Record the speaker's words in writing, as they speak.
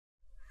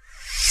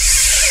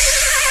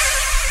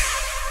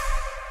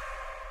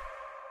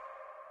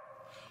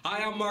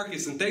I'm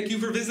Marcus, and thank you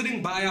for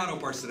visiting Buy Auto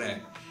Parts today.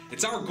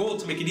 It's our goal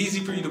to make it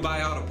easy for you to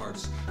buy auto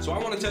parts, so I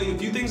want to tell you a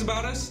few things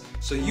about us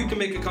so you can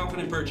make a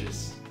confident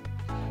purchase.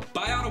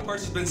 Buy Auto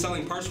Parts has been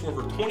selling parts for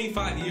over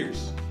 25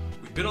 years.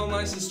 We've been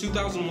online since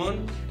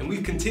 2001, and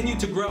we've continued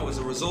to grow as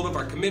a result of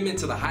our commitment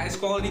to the highest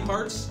quality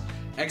parts,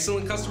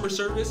 excellent customer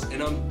service,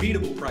 and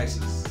unbeatable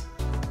prices.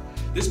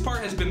 This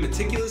part has been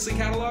meticulously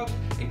cataloged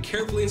and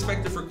carefully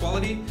inspected for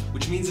quality,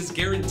 which means it's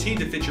guaranteed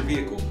to fit your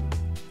vehicle.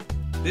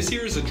 This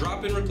here is a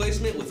drop-in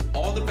replacement with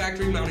all the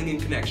factory mounting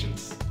and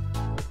connections.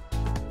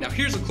 Now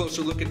here's a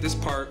closer look at this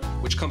part,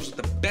 which comes with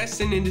the best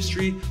in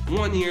industry,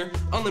 1-year,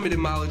 unlimited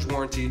mileage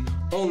warranty,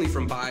 only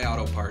from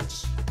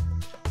BuyAutoParts.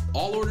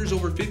 All orders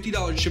over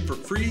 $50 ship for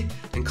free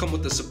and come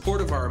with the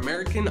support of our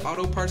American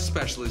Auto Parts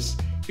specialists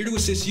here to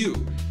assist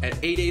you at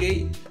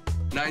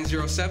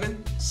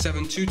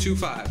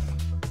 888-907-7225.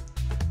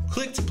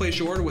 Click to place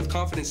your order with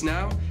confidence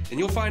now, and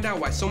you'll find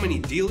out why so many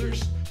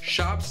dealers,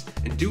 shops,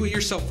 and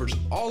do-it-yourselfers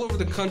all over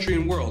the country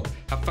and world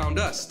have found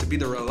us to be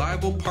the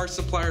reliable parts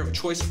supplier of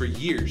choice for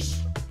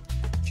years.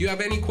 If you have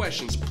any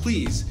questions,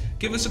 please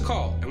give us a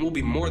call and we'll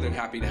be more than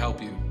happy to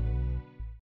help you.